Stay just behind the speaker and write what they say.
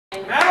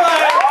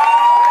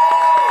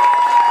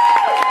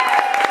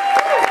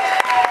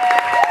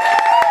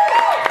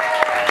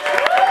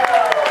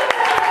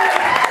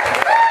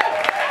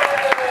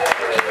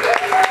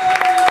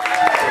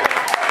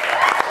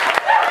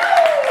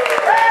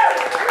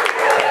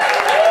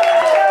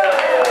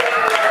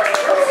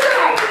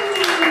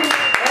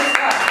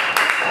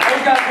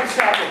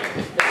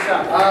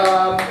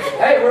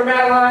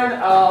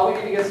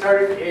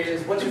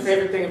is, what's your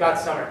favorite thing about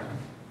summer?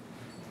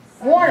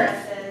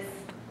 Warmth.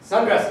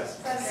 Sundresses.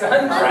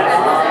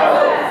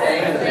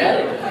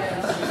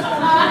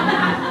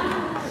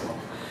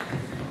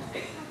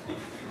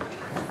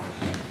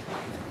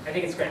 I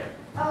think it's great.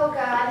 Oh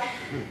God,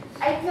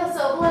 I feel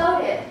so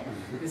bloated.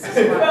 This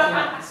is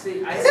what,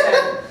 see, I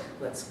said,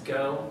 let's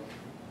go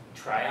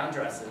try on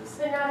dresses.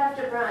 But not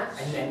after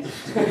brunch. And then,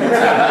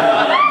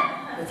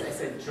 I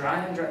said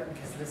try on dress,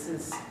 because this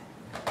is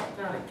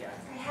not a guess.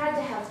 I had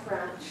to have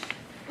brunch.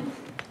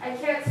 I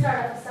can't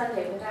start off a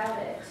Sunday without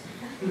it.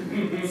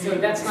 So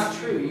that's not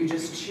true. You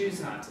just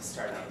choose not to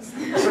start on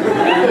Sunday.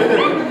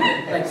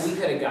 Like we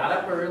could have got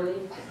up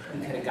early. We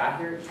could have got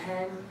here at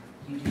 10.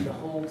 You do the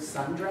whole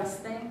sundress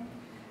thing,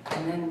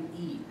 and then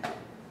eat.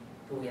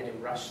 But we had to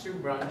rush through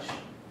brunch.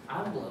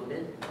 I'm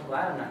bloated. I'm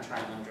glad I'm not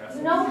trying on dresses.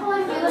 You know how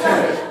I feel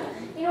about it?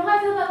 You know how I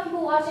feel about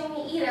people watching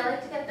me eat? I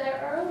like to get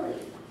there early.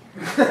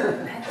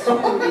 That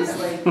too is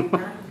like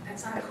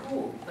that's not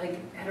cool. Like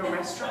at a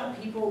restaurant,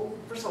 people,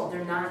 first of all,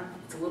 they're not.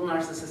 It's a little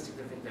narcissistic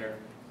to think they're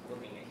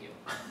looking at you.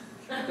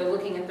 They're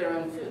looking at their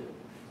own food.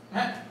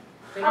 They're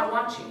not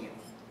watching you.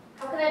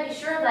 How can I be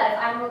sure of that if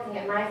I'm looking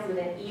at my food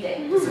and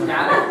eating? Does it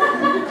matter?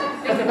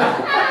 Think about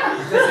it.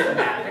 Does it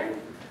matter?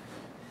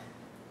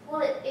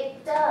 Well,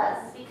 it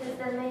does, because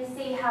then they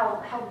see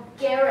how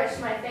garish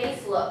my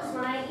face looks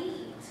when I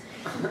eat.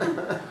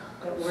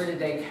 That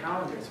word-a-day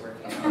calendar's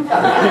working out.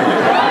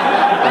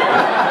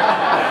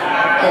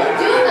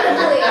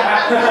 Indubitably.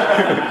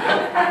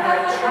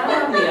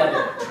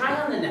 Try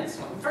on the next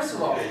one. First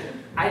of all,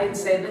 I didn't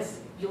say this.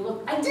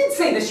 I did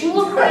say this. You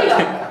look great. You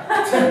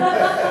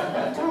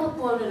don't look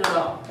bloated at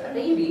all.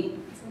 Maybe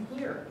it's in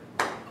here.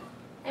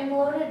 I'm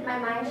bloated. My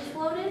mind is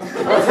bloated.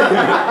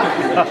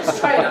 Just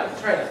try it out.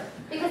 Try it out.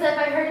 Because if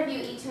I heard if you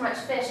eat too much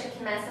fish, it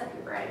can mess up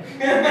your brain.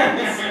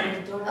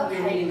 Don't know if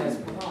you're reading those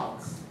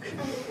blogs.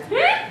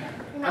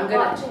 You're not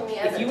watching me.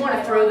 If you want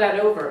to throw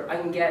that over, I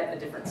can get a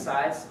different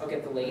size. I'll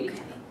get the lady.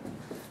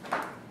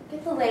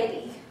 Get the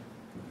lady.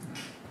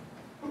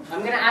 I'm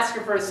going to ask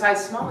her for a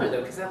size smaller,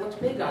 though, because that looks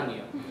big on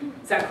you.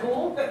 Is that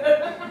cool?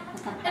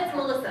 It's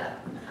Melissa.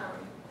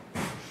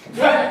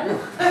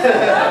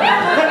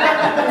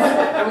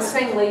 I was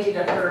saying lady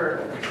to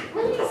her.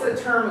 Lady's a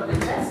term of it.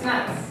 That's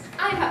nice.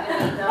 I have a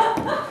name, though.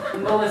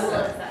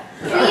 Melissa.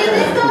 See,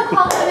 they don't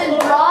call women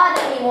broad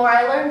anymore.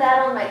 I learned that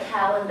on my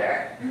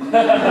calendar.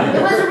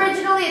 It was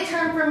originally a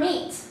term for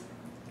meat.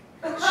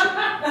 She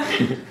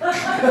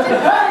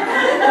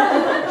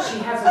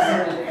has a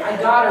word a day. I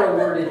got her a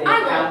word a day.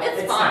 I won't.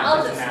 It's fine.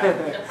 I'll just. No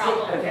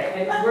problem.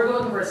 Okay, and we're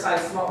going for a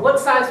size small. What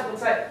size?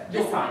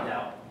 You'll find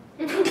out.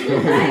 Okay.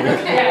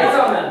 Yeah, it's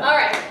on them. All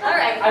right. All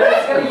right. I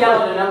was going to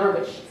yell at a number,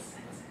 but she says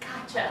it.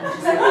 Gotcha.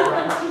 She's like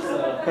brunch,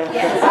 so.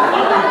 Yes.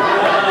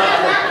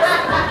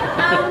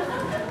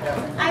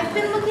 I've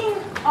been looking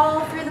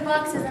all through the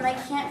boxes and I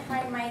can't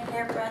find my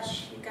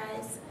hairbrush, you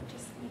guys. I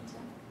just need to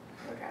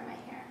blow dry my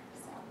hair.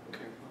 So.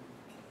 Okay.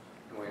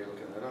 And while you're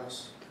looking at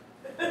us.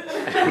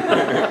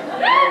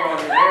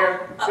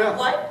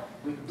 What?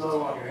 We can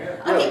blow on your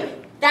hair. Okay,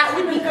 that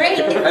would be great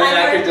if And then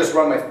I I were... could just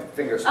run my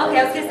fingers through Okay,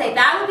 I was going to say,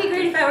 that would be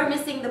great if I were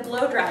missing the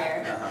blow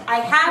dryer. I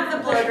have the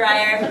blow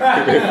dryer.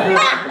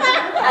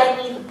 I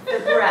need the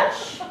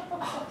brush.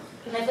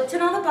 And I've looked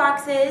in all the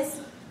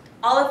boxes.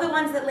 All of the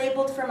ones that are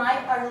labeled for my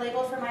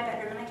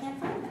bedroom, and I can't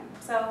find them.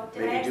 So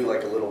Maybe do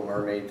like a little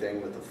mermaid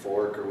thing with a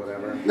fork or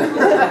whatever.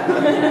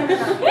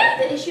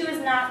 The issue is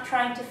not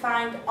trying to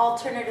find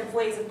alternative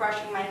ways of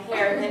brushing my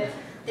hair.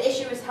 The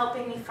issue is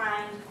helping me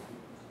find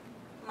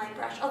my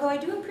brush. Although I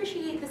do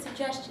appreciate the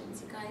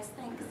suggestions, you guys.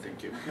 Thanks.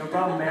 Thank you. No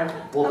problem, ma'am.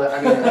 Well,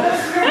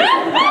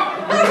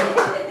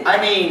 I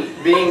mean,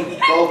 being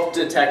both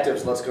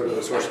detectives, let's go to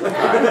the source of the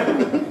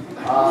crime.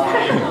 All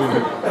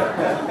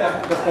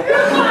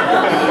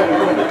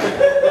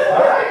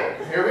right,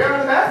 here we are in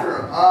the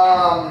bathroom.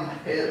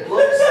 It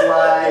looks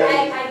like...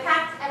 I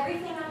packed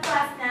everything up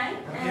last night.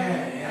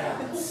 Okay, yeah,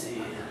 let's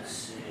see.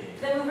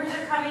 The movers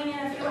are coming in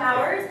a few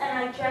hours,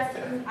 and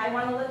I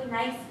want to look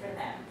nice for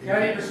them. You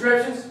got any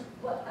prescriptions?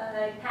 Well,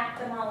 I packed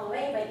them all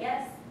away, but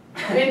yes.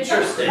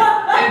 Interesting,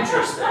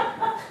 interesting.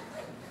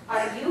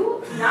 Are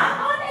you not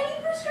on any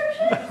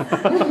prescriptions?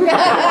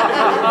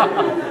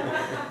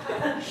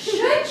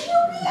 Should you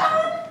be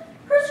on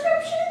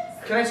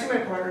prescriptions? Can I see my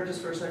partner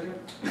just for a second?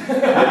 I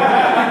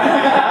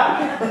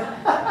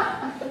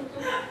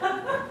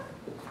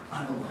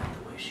don't like the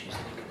way she's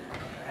looking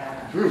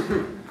at me.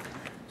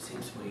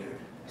 Seems weird.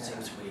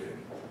 Seems weird.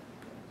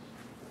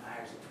 My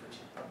eyes are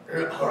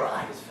twitching. Her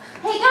eyes.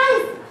 Hey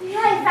guys!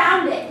 Yeah, I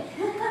found it.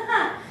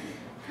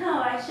 Oh,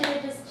 I should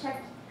have just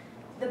checked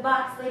the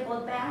box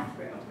labeled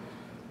bathroom.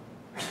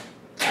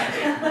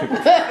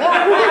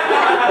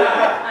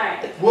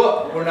 Alright.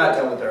 Well, we're not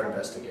done with our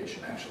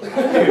investigation, actually. But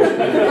I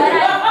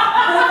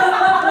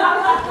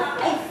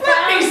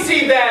Let me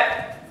see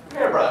that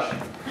hairbrush.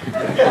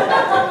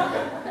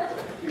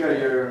 You got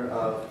your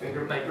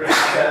finger grip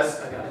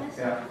test? I got it.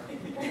 Yeah.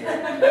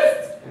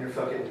 And your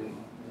fucking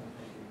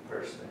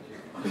purse, thank you.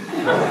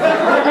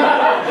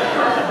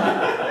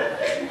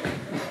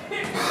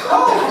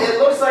 Oh, it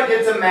looks like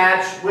gets a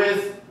match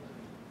with...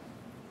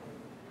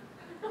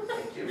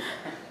 Thank you.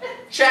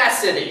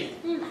 Chastity.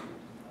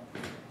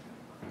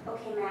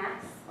 Okay,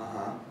 Max.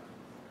 Uh-huh.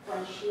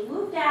 When she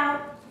moved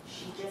out,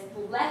 she just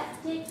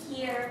left it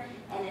here,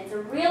 and it's a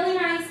really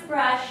nice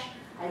brush.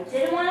 I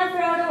didn't want to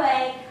throw it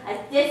away. I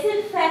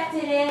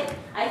disinfected it.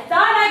 I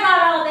thought I got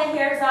all the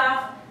hairs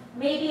off.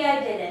 Maybe I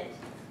didn't.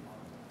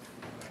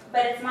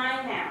 But it's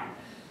mine now.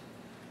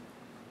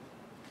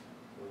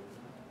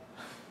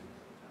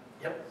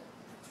 Yep.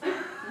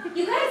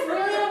 You guys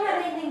really don't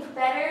have anything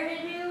better to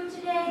do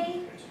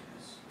today?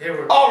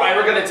 All right,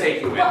 we're gonna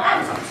take you in. Well,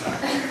 I'm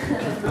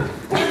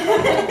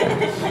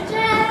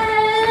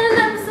Jen,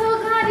 I'm so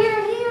glad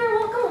you're here.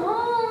 Welcome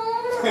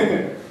home.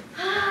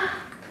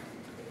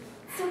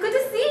 So good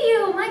to see you.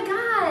 My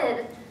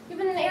God. You've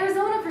been in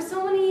Arizona for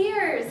so many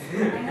years.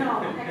 I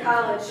know, at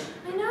college.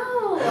 I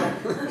know.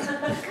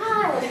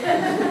 God.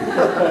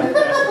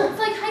 It's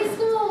like high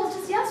school. It was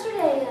just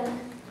yesterday.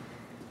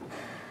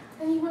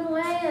 And you went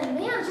away. And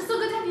man, it's just so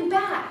good to have you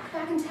back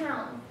in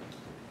town.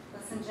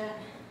 Listen, Jen,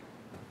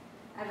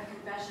 I have a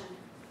confession.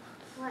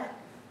 What?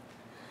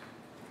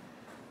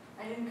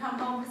 I didn't come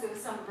home because it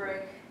was summer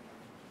break.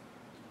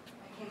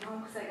 I came home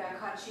because I got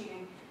caught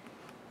cheating.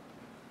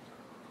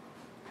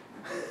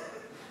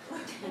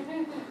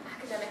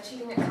 Academic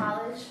cheating at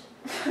college?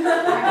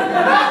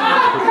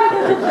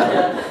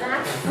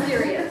 That's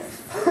serious.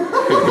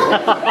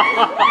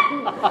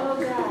 Oh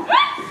God.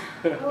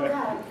 Oh God,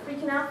 I'm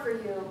freaking out for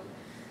you.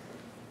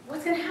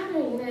 What's gonna happen? Are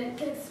you gonna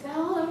get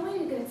expelled? I don't want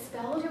you to get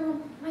expelled. You're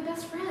my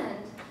best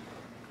friend.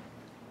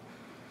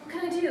 What can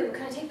I do?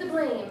 Can I take the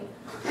blame?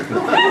 Go to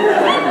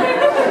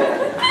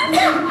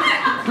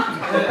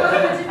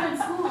a different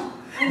school.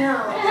 I know.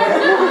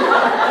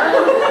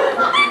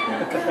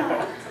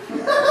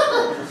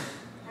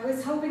 I was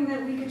hoping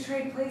that we could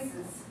trade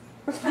places.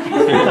 Me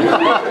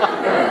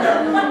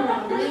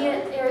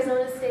at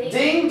Arizona State.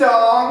 Ding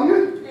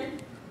dong.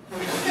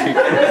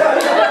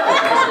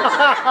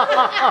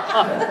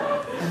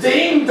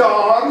 Ding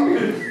dong.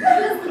 Is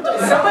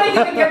somebody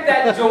gonna get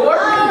that door?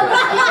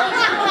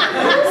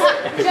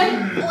 Jen,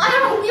 well, I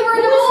don't. We were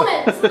in a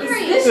moment.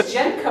 Sorry. Is this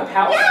Jen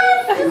Kapowski?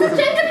 Yes, this is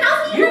Jen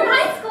Kapowski from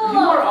high school. You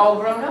are all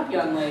grown up,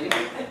 young lady.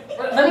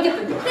 Let me get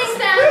the door. Thanks,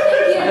 Dad.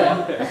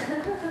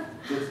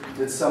 Thank you.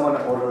 Did someone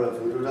order a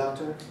voodoo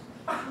doctor?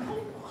 I'm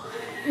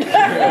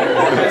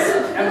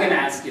gonna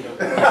ask you to.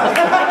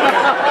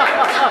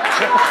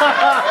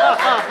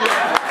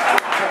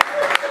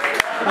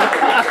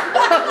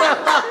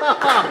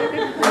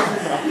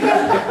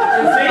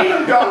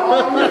 Ding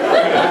dong.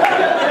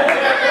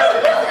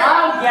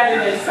 I'll get it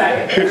in a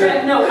second. Jen,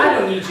 no, I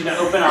don't need you to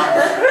open up.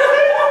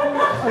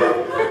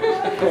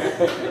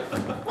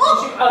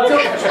 Oh,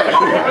 don't touch her.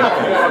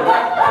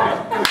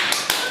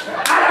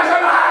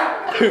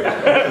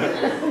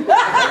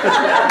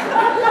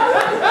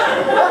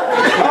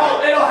 Oh,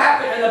 it'll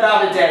happen in about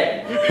a day.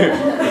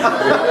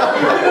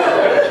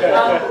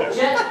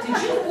 Jen, did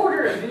you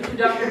order a voodoo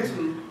doctor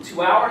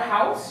to our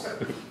house?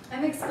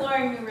 I'm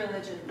exploring new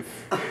religions.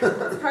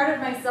 It's part of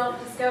my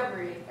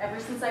self-discovery ever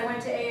since I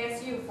went to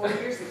ASU 4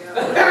 years ago.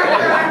 You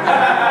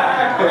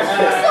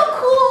were so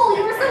cool.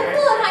 You were so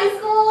cool in high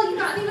school. You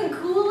got even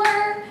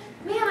cooler.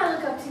 Man, I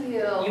look up to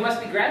you. You must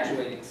be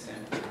graduating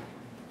soon.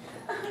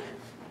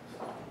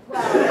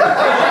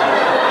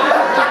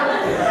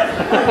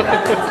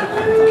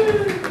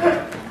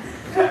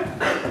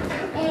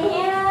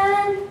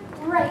 And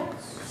right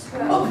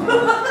stroke.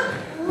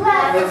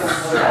 Left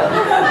stroke.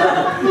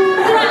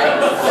 Right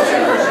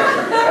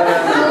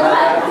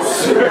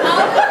stroke.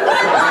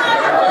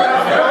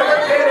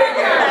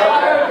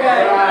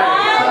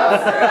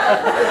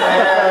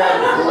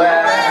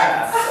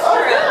 Left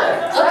stroke.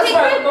 Okay,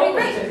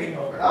 great.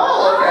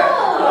 Oh, okay.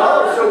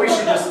 Oh, so we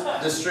should just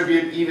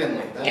distribute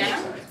evenly.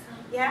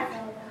 Yeah?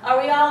 Are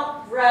we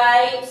all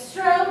right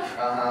stroke,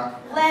 Uh-huh.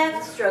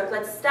 left stroke?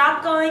 Let's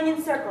stop going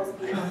in circles,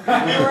 people.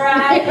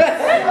 Right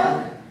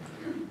stroke.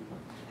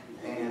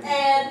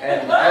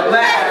 And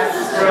left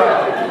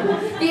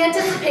stroke. The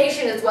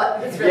anticipation is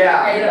what is really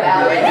Yeah. great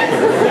about it. Yeah,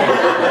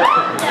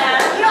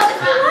 you know, if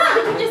you want,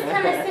 we can just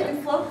kind of sit and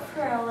float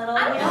for a little. We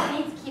don't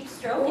need to keep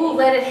stroking. Ooh,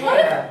 let it hit.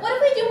 What if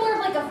we do more of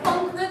like a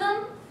funk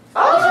rhythm? Oh,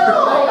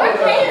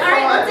 Okay, all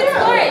right, let's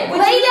explore it.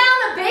 Lay down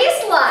a bass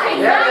line.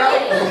 Yeah,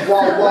 yeah.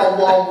 Wah, wah,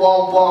 wah, wah,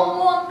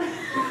 wah.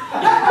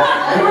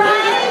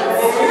 Right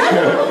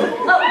stroke.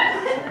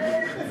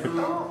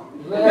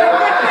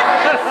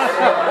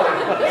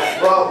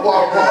 Wah,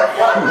 wah, wah,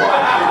 wah, wah.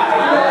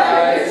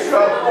 Right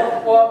stroke.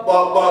 Wah,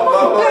 wah, wah,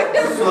 wah, wah.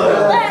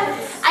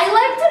 I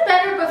liked it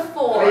better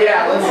before.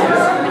 Yeah, let's do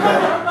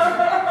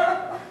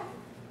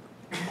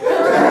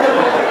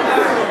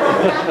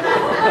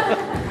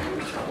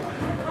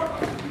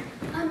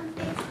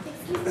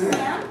Excuse me,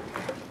 ma'am.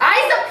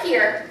 Eyes up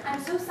here.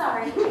 I'm so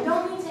sorry. I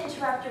don't mean to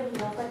interrupt your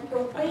meal, but the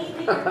way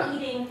that you're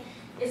eating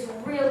is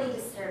really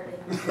disturbing.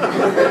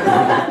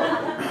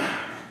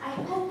 I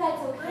hope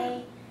that's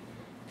okay.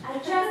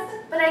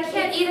 But I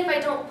can't eat if I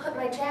don't put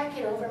my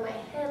jacket over my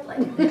head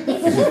like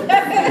this.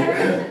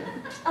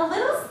 A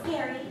little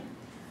scary,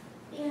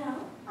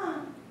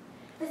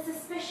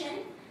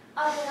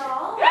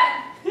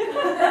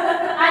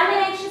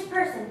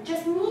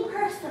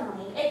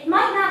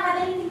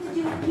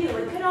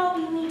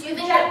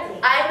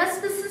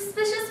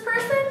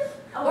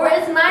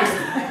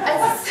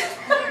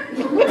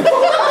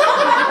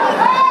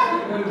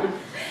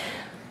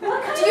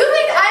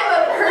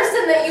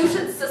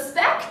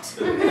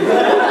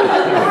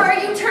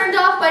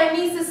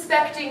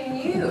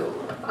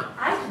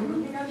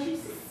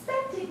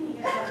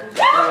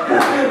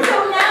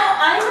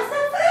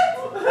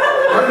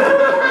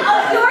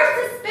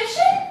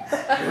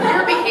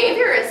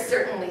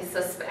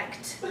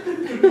 suspect.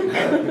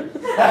 I'm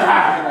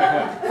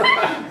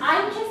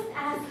just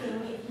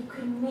asking if you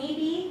could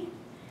maybe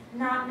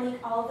not make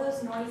all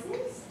those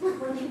noises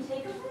when you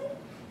take a bite.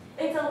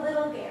 It's a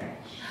little garish.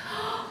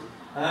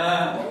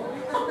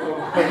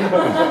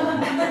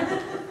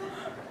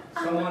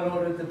 Someone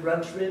ordered the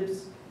brunch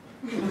ribs?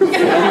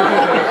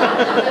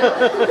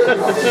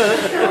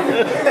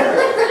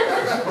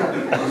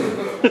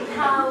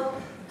 How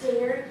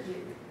dare you?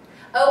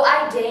 Oh,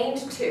 I deigned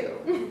to.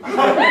 Word of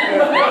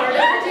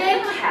the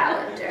day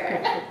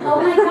calendar.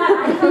 Oh my god, I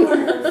know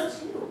one of those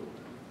too.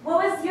 What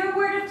was your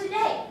word of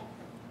today?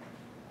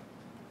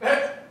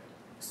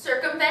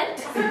 Circumvent?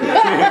 To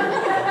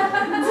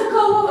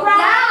go around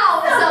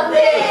Now something! I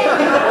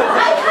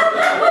had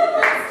that one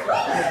last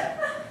week.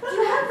 Do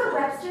you have the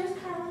Webster's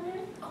calendar?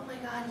 Oh my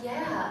god,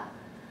 yeah.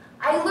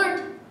 I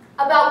learned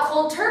about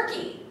cold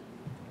turkey.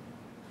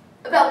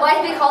 About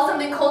why they call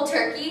something cold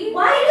turkey.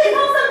 Why do they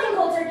call something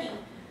cold turkey?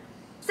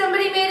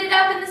 Somebody made it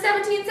up in the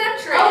 17th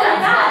century. Oh my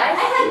that's god, why. I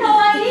had no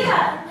idea. Oh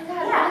my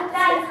god, Yeah, I'm that's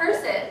that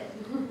person.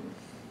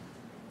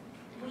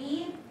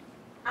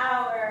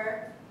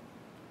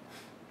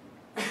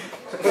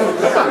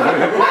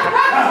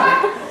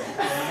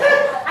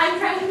 I'm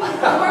trying to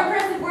make a more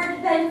impressive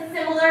word than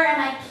similar,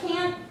 and I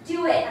can't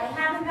do it. I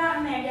haven't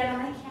gotten there yet on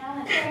my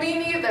calendar. Me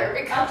neither,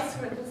 because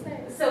we're the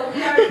same. So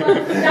we are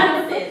both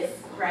dunces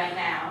right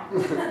now.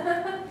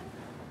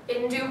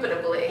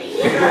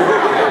 Indubitably.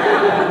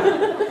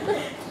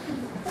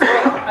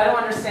 I don't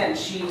understand.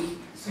 She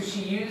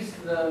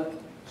used the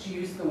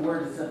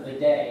words of the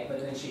day, but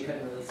then she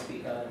couldn't really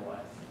speak otherwise.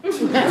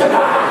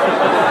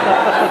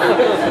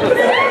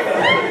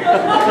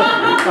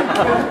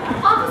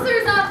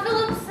 Officers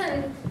Phillips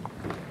and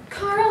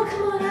Carl,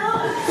 come on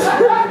out.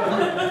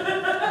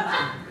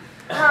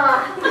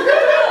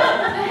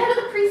 The head of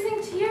the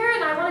precinct here,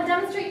 and I want to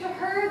demonstrate to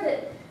her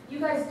that you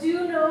guys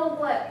do know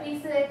what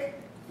basic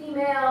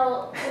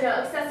female,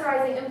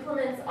 accessorizing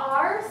implements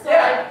are. So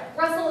I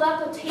rustled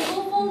up a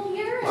table full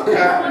here, and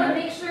I want to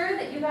make sure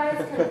that you guys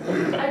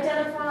can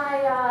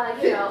identify,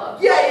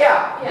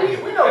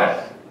 Yeah. We know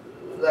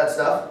that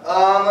stuff.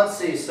 Let's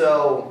see.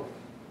 So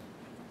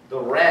the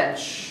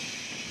wrench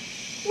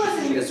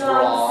Listen, is you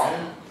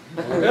wrong. I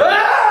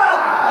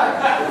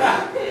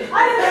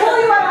didn't pull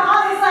you on the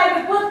hobby side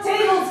to put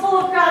tables full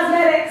of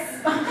cosmetics.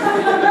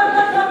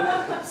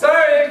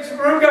 Sorry, the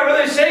room got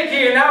really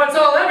shaky and now it's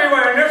all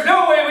everywhere and there's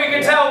no way we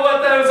can tell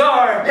what those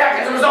are. Yeah,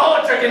 because it was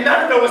all a trick and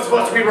none of it was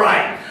supposed to be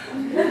right.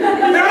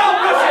 They're all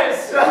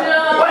bushes!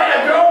 Wait,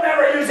 a girl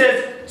never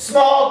uses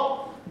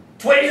small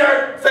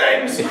tweezer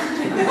things.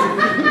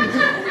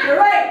 You're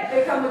right,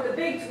 they come with the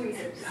big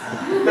tweezers. I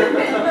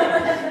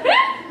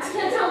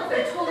can't tell if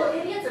they're total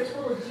idiots or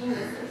total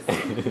geniuses.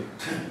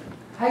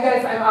 Hi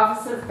guys, I'm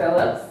Officer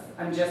Phillips.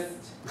 I'm just...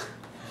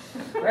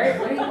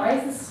 Why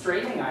is this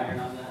straightening iron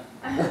on that?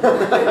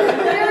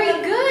 Very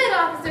good,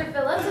 Officer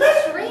Phillips. A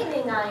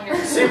straightening iron.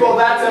 See, well,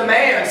 that's a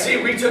man. See,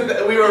 we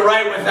were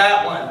right with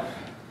that one.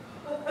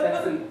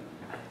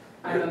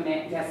 I'm a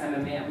man. Yes, I'm a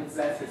man. What's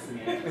that supposed to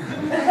mean? Don't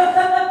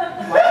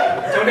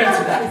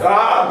answer that.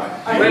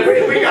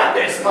 We got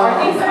this, Are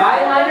Mom. these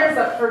eyeliners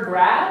up for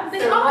grabs?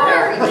 They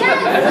are,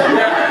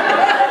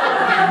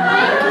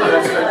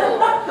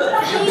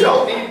 yes. You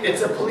don't need,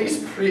 it's a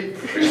police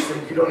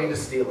precinct. You don't need to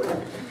steal it.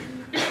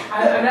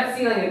 I'm not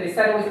stealing it. They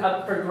said it was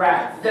up for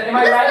grabs. Am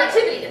I It's an right?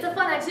 activity. It's a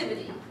fun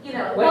activity.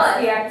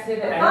 What's the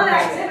activity? I don't Fun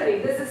get it. activity,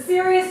 this is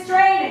serious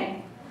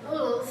training.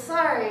 Oh,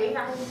 sorry.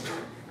 I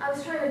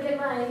was trying to get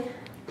my...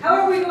 How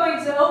are we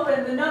going to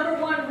open the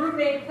 #1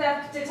 roommate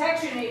theft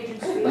detection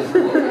agency? You're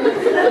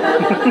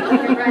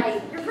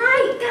right. You're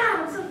right. God,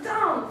 I'm so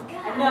dumb.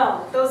 God.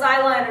 No, those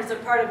eyeliners are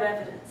part of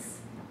evidence.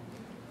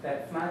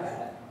 That's my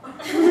bad. Oh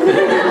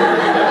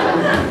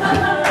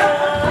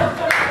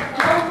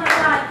my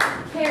god,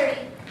 Carrie,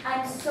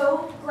 I'm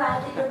so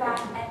glad that you're back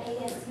at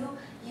ASU.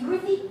 You were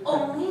the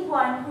only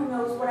one who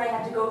knows what I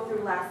had to go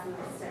through last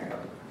semester.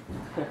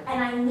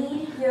 And I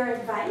need your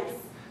advice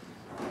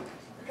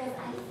because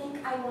I think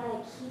I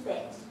want to keep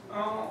it.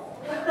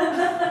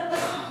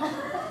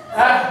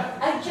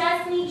 I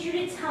just need you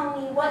to tell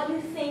me what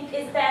you think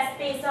is best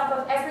based off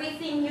of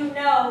everything you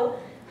know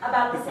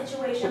about the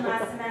situation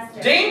last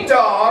semester. Ding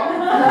dong.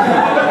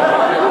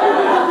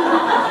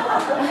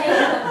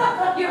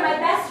 Okay? You're my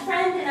best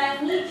friend and I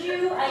need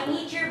you. I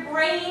need your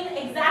brain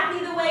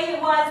exactly the way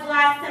it was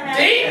last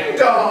semester. Ding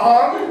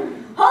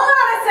dong. Hold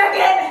on a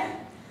second!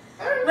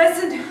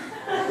 Listen,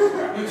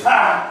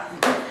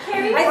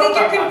 Carrie, I think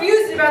you're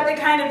confused about the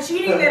kind of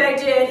cheating that I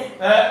did.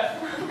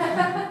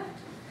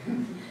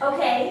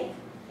 okay,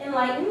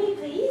 enlighten me,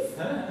 please.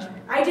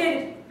 I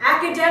did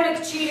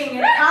academic cheating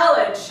in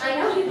college. I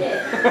know you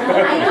did.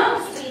 I know,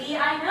 sweetie,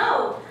 I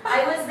know.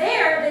 I was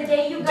there the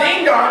day you got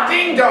Ding dong.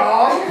 Ding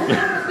dong.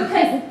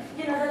 Because,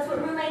 that's what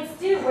roommates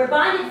do. We're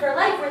bonded for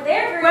life. We're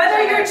there for Whether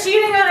each other. you're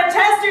cheating on a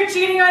test or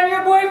cheating on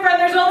your boyfriend,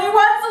 there's only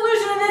one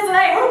solution to this, and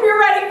I hope you're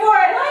ready for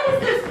it. Why is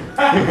this?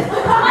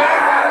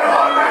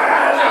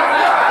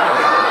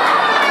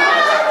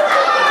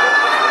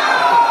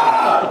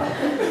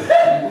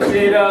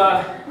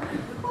 I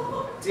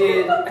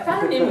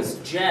thought her name was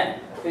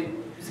Jen.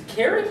 Was it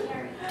Carrie?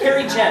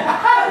 Carrie Jen.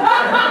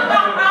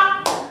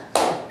 I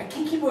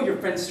can't keep all your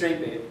friends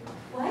straight, babe.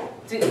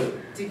 What?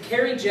 Did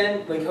Carrie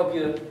Jen like help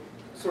you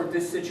sort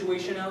this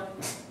situation out?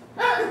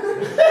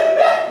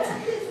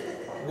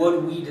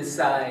 What'd we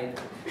decide?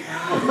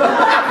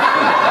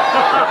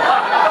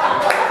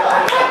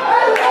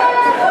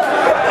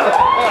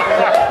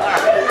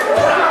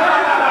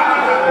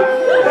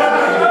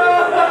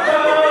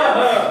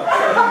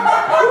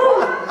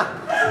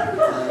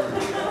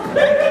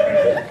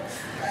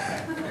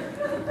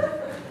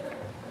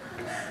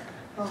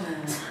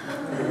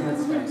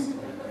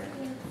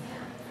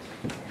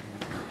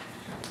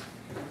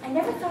 I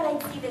never thought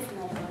I'd see this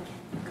night again.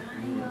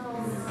 I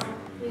know.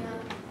 Yeah.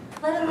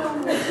 Let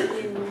alone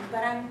with you,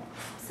 but I'm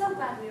so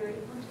glad we were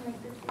able to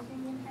make this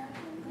reunion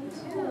happen. Me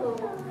too.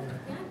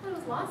 Yeah, I thought it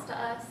was lost to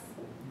us.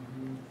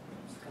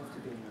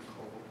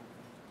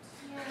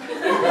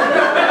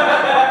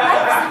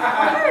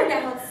 Hard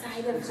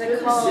outside of the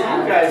cold. See you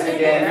guys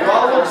again. You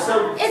all look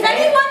so. Is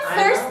anyone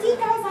thirsty,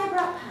 guys? I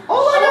brought punch.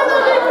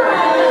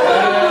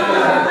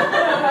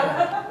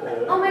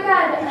 Oh my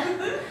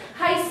god.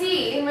 High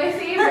C, my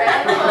favorite.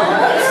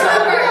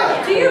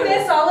 Do you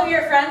miss all of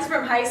your friends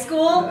from high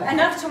school?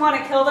 Enough to want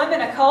to kill them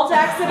in a cult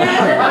accident?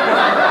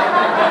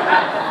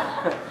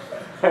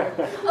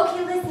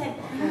 Okay, listen.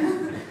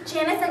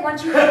 Janice, I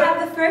want you to have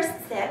the first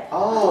sip.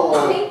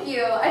 Oh. Thank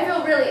you. I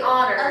feel really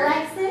honored.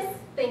 Alexis,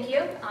 Thank you.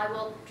 I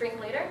will drink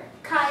later.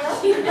 Kyle.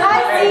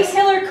 High C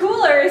Killer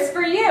Cooler is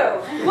for you.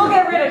 We'll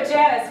get rid of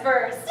Janice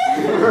first.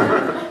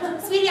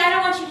 sweetie, I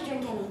don't want you to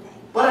drink anything.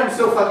 But I'm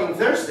so fucking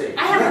thirsty.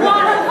 I have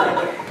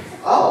water.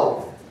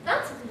 Oh.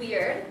 That's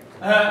weird.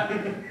 How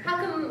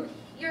come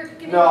you're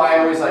giving No, I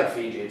always like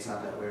Fiji. It's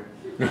not that weird.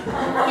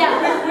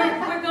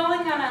 Yeah, we're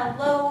going on a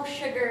low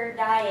sugar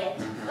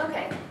diet.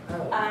 Okay.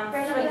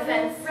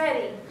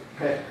 Ready?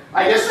 Okay.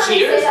 I guess just want to say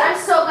cheers. that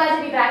I'm so glad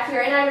to be back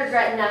here, and I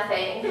regret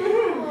nothing.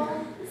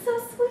 Oh, so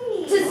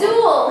sweet. To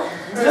Zool.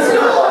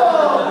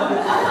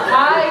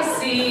 I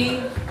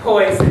see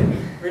poison.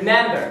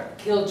 Remember,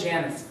 kill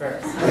Janice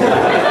first.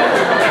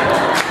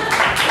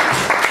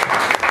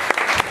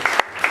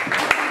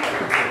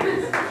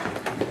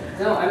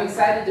 No, I'm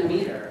excited to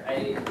meet her.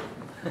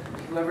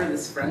 Whoever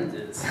this friend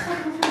is.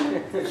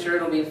 I'm sure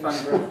it'll be a fun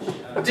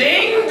brunch.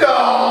 Ding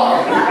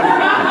dong!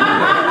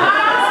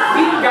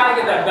 We gotta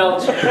get that bell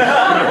checked.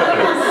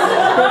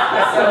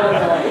 So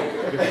annoying.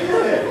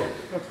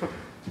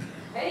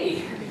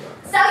 Hey.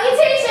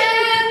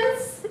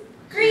 Salutations!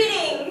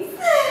 Greetings.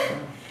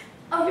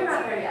 Oh, you're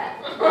not there yet.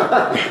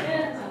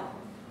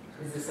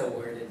 Is this a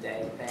word a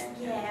day thing?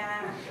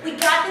 Yeah. We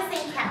got the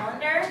same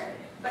calendar,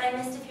 but I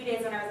missed a few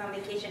days when I was on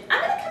vacation. I'm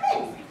gonna come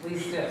in.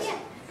 Please do. Yeah.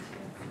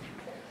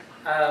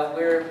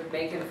 We're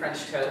making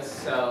French toast,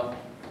 so.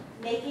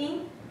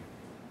 Making?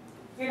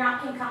 You're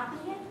not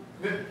concocting it?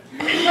 This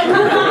is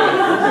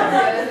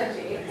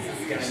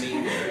gonna be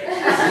great.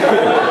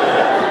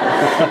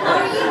 What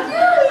are you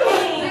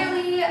doing?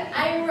 Really,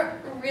 I'm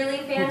really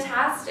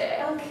fantastic.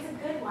 Oh, it's a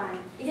good one.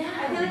 Yeah. I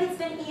feel like it's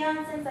been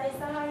eons since I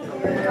saw you. Oh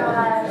my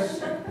gosh.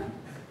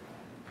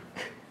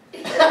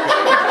 Just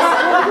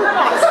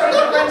take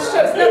the French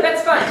toast. No,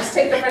 that's fine. Just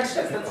take the French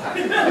toast. That's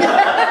fine.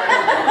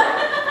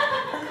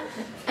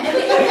 I'm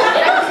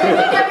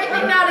drinking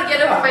everything now to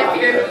get over my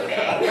fear of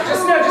eating.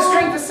 Just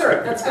drink the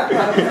syrup. That's fine.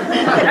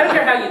 I don't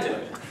care how you do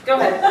it. Go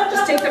ahead.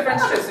 Just take the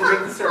French toast and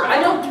drink the syrup. I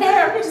don't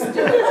care. Just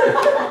do it.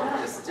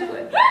 Just do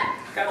it.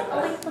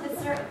 Oh, wait,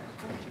 the syrup.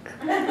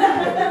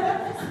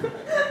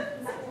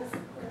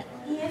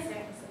 He is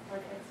very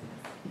supportive.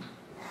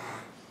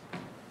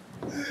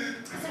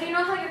 So do you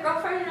know how your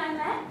girlfriend and I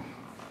met?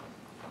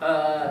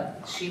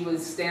 She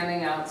was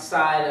standing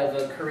outside of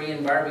a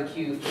Korean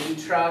barbecue food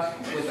truck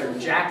with her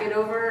jacket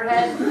over her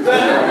head.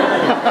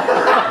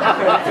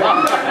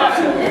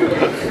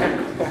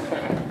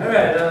 All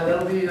right,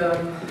 that'll be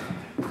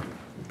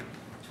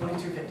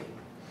 $22.50.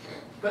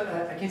 But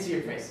I can't see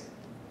your face.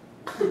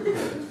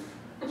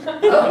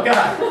 Oh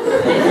God!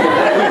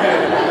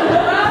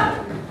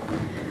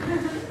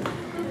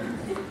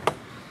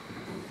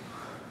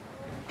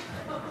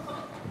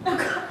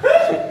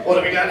 What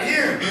have we got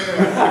here? Guys,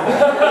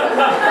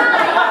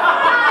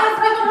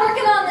 we've been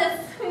working on this.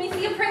 When you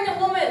see a pregnant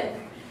woman,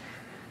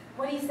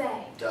 what do you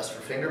say? Dust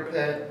for finger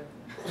pit.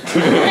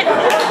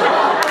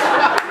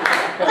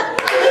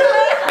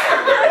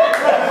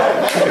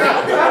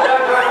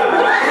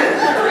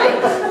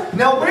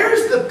 Now,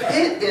 where's the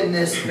pit in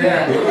this thing?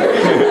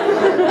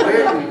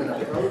 Where do we even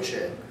approach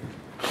it?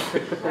 I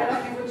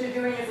don't think what you're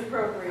doing is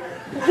appropriate.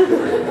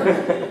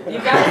 You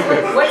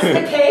guys, what's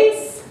the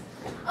case?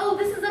 Oh,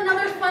 this is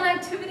another fun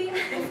activity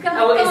we've got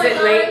Oh, is going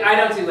it late? on. I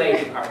don't do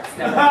lady parts.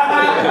 No. It's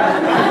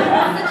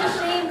such a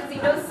shame because he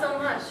knows so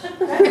much.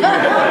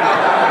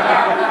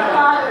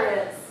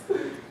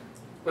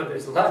 Well,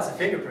 there's lots of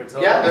fingerprints.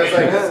 all Yeah, over there's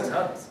like- these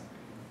tubs.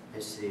 I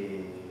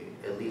see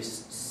at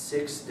least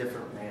 6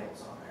 different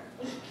males on there.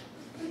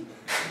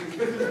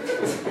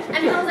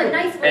 And how's a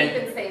nice way you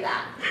can say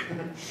that?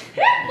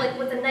 Like,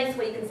 what's a nice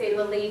way you can say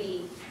to a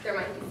lady, there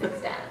might be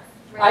 6 dads?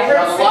 I Right?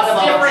 heard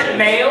 6 different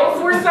males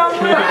or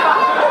something.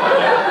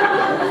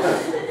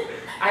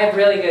 I have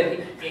really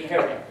good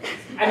hearing.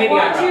 I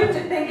want you to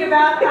think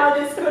about how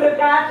this could have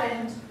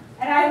happened,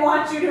 and I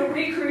want you to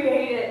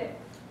recreate it.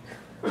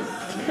 I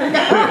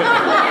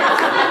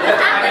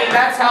mean,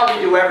 that's how we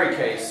do every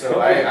case,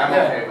 so I'm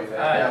okay with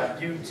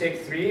it. You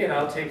take 3 and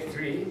I'll take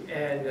 3,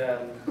 and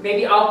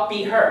Maybe I'll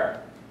be her.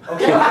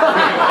 okay.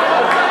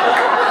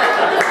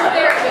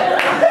 Very good.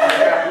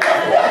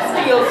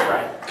 Feels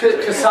right.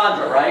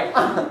 Cassandra, right?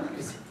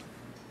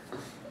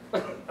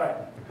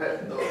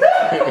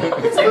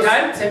 Same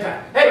time? Same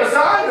time. Hey,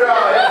 Cassandra!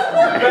 It's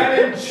Ben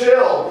and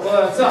Chill.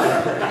 what's up?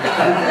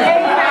 Hey,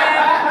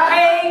 man.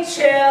 Hey,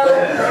 chill.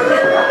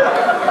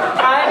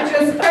 I'm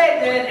just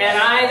pregnant and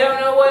I don't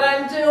know what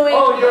I'm doing.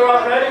 Oh, you're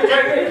already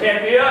pregnant?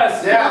 Can't be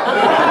us. Yeah.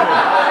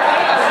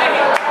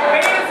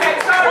 Wait a sec.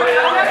 Sorry,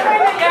 I'm not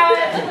pregnant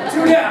yet.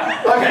 Two down.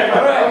 Okay,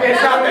 okay,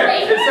 it's not them.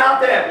 It's not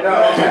them. No.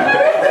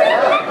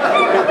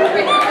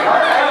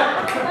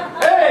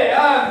 Hey,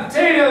 I'm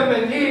Tatum,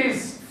 and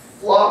he's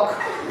Flock.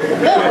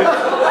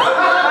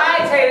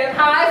 Hi, Tatum.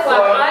 Hi,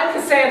 Fluff. I'm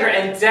Cassandra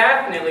and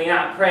definitely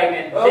not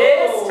pregnant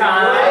this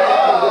time.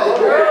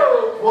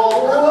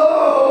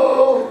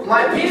 Whoa.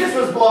 My penis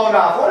was blown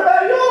off. What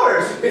about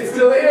yours? it's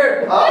still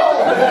here.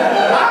 Oh,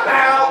 I'm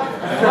out.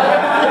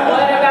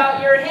 What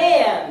about your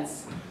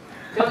hands?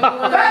 Don't you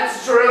want to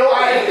That's true.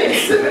 I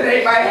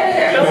inseminate my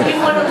hand. Don't you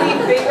want to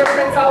leave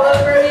fingerprints all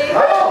over me? Oh.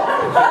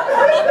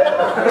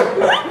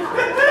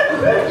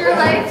 Your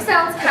life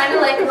sounds kind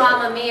of like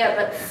Mamma Mia,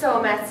 but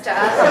so messed up.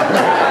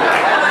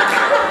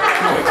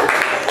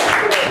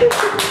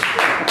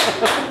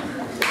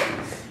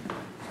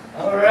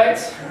 All right,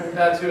 we're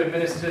about to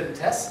administer the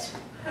test.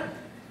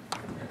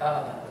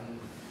 I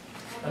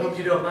hope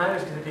you don't mind.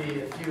 There's going to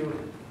be a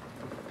few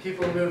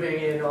people moving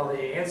in all the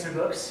answer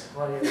books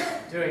while you're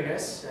doing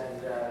this,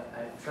 and I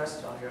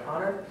trust on your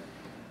honor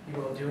you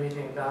won't do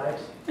anything about it.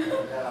 And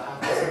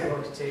I'm also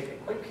going to take a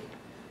quick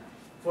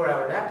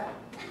 4-hour nap.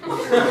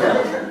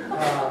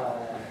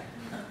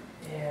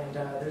 And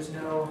there's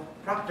no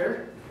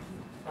proctor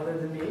other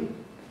than me.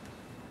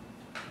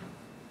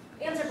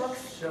 Answer books.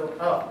 So,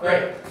 oh,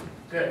 great,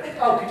 good.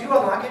 Oh, could you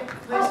unlock it,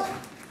 please?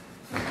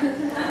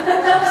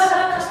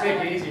 Just make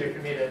it easier for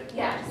me to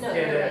Yeah, no,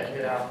 get you're in right. and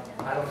get out.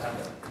 I don't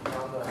have them.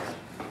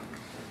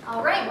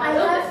 All right, wide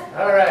open.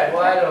 All right,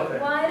 wide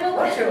open. Wide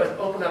Why don't you open.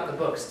 open up the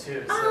books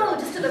too? So. Oh,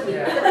 just to the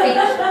Yeah. page.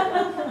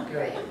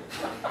 Good.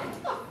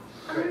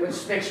 Great. Let's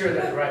just make sure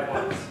they're the right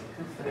ones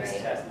for this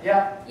Right. test.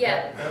 Yeah.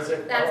 Yeah, Those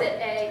are. that's it.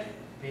 A,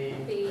 B.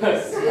 B, C.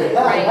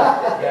 Right.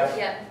 Yeah.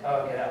 Yep. Oh,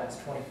 okay, that one's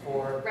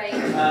 24. Right.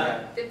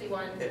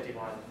 51.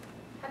 51.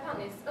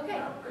 Hypotenuse. Okay.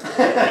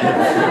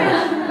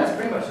 That's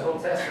pretty much the whole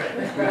test right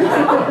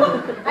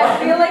there. I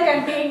feel like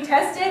I'm being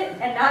tested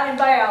and not in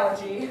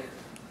biology.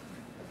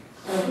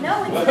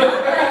 No, it's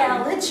not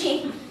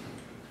biology.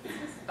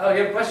 Oh, you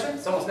have a question?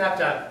 It's almost nap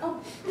time.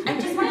 I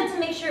just wanted to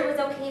make sure it was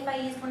okay if I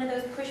used one of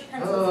those push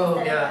pencils Oh,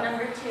 instead yeah. of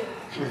number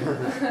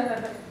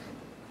 2.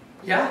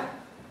 Yeah?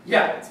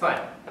 Yeah, it's fine.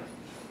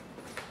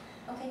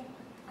 Okay,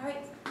 all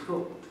right.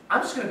 Cool.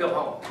 I'm just gonna go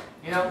home,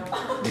 you know?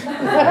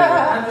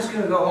 I'm just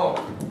gonna go home.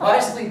 I'll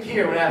just sleep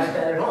here when I have a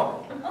bed at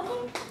home,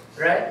 Okay,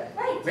 right?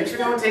 right. Make sure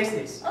no one takes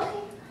these. Okay.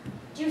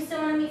 Do you still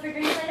want to meet for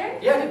drinks later?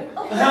 Yeah, I do.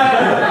 Okay.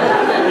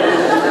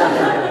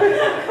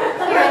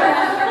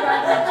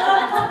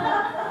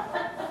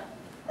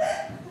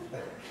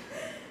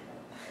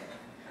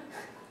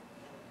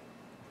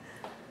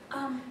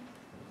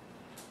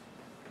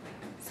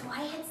 So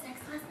I had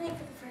sex last night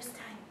for the first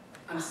time.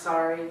 I'm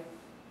sorry.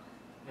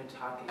 No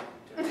talking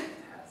during the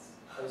test.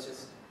 I was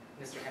just,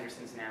 Mr.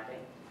 Henderson's napping.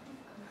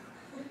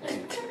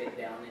 Just put it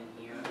down in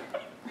here.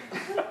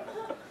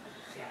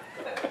 Yeah.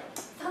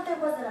 Thought there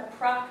wasn't a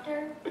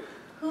proctor.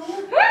 Who?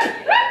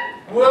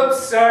 Whoops,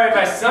 sorry,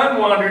 my son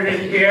wandered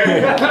in here.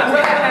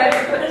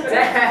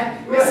 Dad,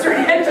 Mr.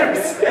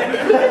 Henderson.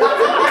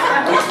 Dad,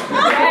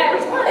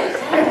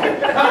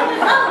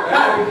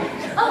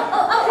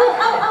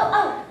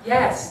 Oh.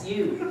 yes,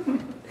 you.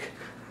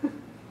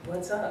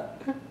 What's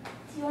up? Do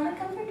you want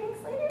to come for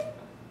drinks later?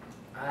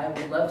 I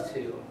would love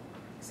to.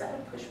 Is that a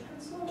push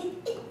pencil?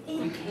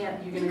 You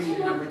can't, you're gonna need a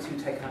number 2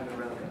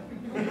 Ticonderoga.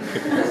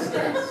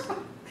 Yes.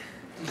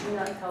 Did you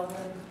not tell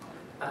him?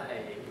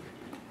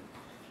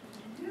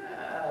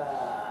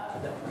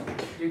 No.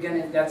 You're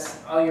gonna,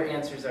 that's, all your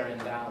answers are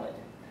invalid.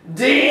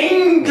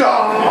 Ding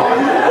dong!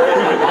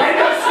 End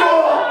of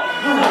school!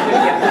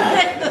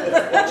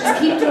 Just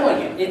keep doing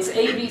it. It's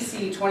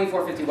ABC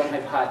 2451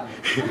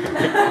 hypotenuse.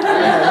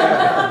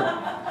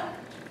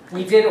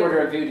 We did order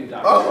a voodoo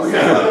doctor. Oh,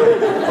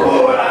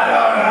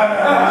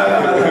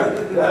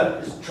 yeah.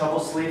 Is trouble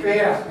sleeping?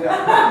 I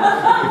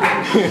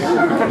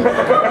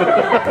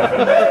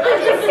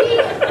can see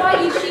why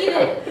you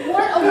cheated.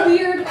 What a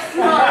weird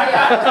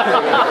scenario.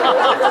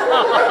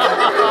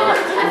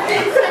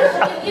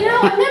 You know,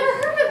 I've never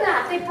heard of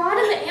that. They brought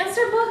in the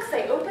answer books,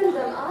 they opened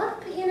them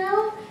up, you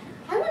know.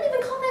 I want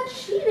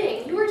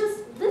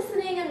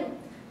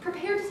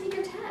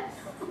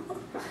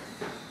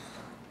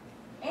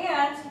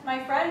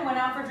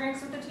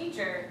drinks with the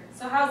teacher.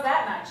 So how's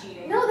that not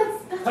cheating? No,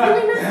 that's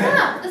really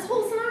messed up. This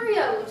whole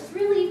scenario is just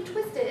really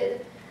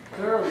twisted.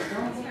 Girls,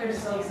 don't get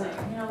yourselves in,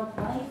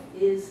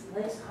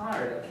 life's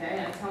hard,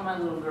 okay? I tell my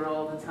little girl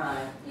all the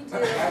time. You do.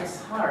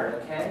 Life's hard,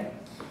 okay?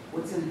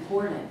 What's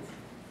important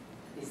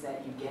is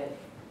that you get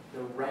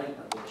the right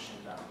abortion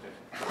doctor.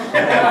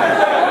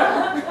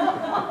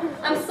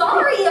 I'm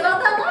sorry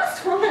about that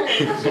last one.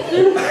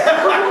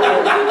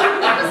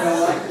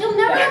 You'll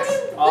never That's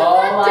have to all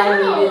live that I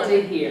down. needed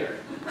to hear.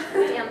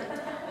 Damn it.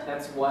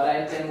 That's what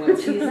I've been with.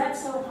 See, is that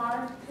so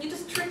hard? You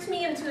just tricked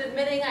me into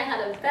admitting I had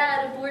a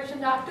bad abortion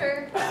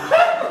doctor.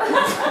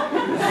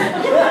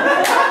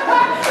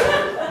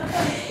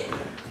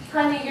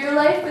 Honey, your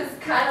life is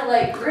kind of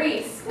like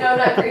Grease. No,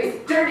 not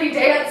Grease. Dirty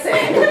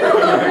Dancing.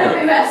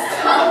 Really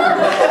messed up.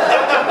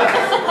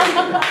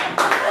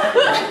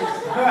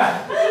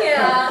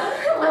 Yeah.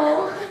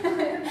 Well,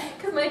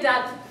 because my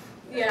dad,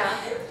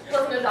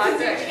 wasn't a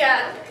doctor.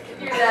 Yeah.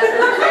 Your dad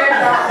was a fair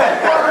doctor.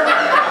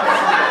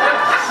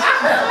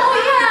 Oh,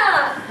 yeah.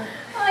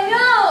 I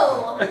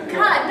know.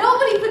 God,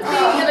 nobody puts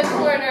me in a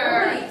corner.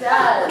 Nobody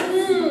does.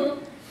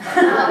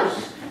 Gosh.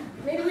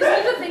 Maybe we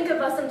need to think of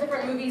some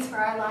different movies for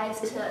our lives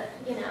to,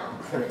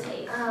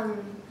 imitate.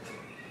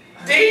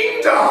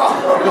 Ding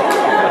dong!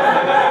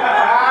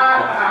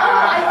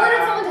 I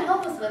ordered someone to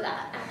help us with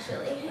that,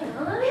 actually.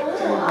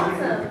 Oh,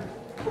 awesome.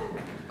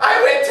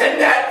 I went to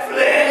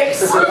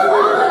Netflix! Oh,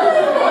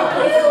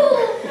 thank you.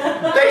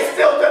 They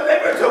still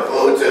deliver to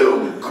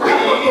Voodoo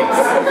Queens!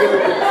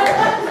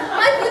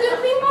 My Voodoo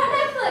Queen bought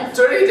Netflix.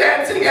 Dirty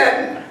Dancing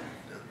and...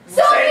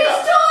 Sophie's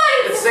It's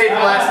Choice! Save the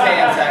Last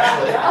Dance,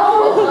 actually. Oh,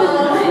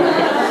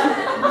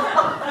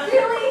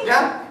 really?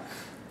 Yeah?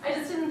 I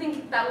just didn't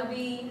think that would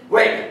be...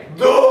 Wait.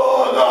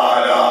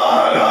 Da-da-da-da-da.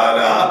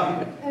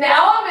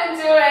 Now I'm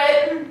into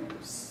it.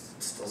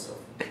 Still so...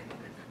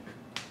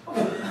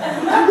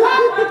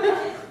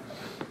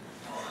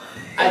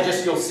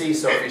 You'll see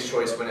Sophie's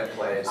Choice when it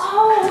plays.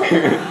 Oh.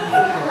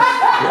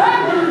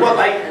 Well,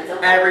 like,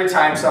 every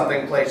time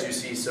something plays, you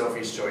see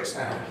Sophie's Choice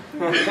now. Ooh,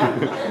 that's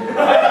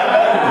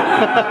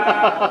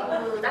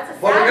a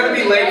sad Well, we're gonna be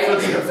movie, late for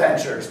right? the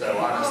Avengers, though,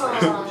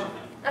 honestly. Oh,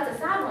 that's a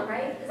sad one,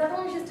 right? Is that the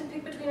one she has to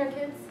pick between her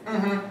kids?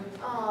 Mm-hmm.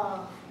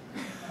 Oh.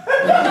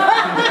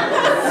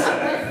 That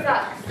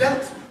sucks.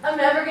 Yeah. I'm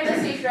never gonna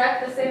see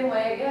Shrek the same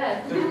way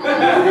again.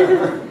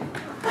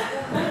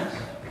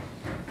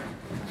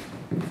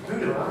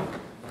 Voodoo, huh?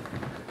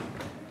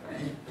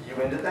 You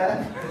into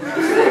that?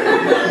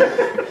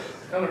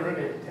 I'm a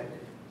roommate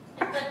detective.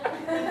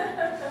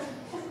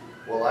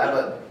 Well, I'm a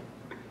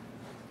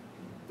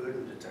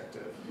voodoo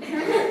detective.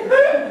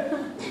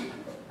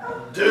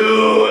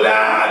 Do-da-do-da-do-da.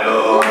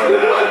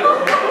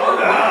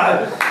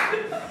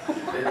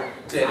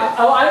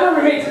 Oh, I'm a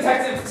roommate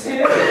detective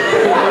too.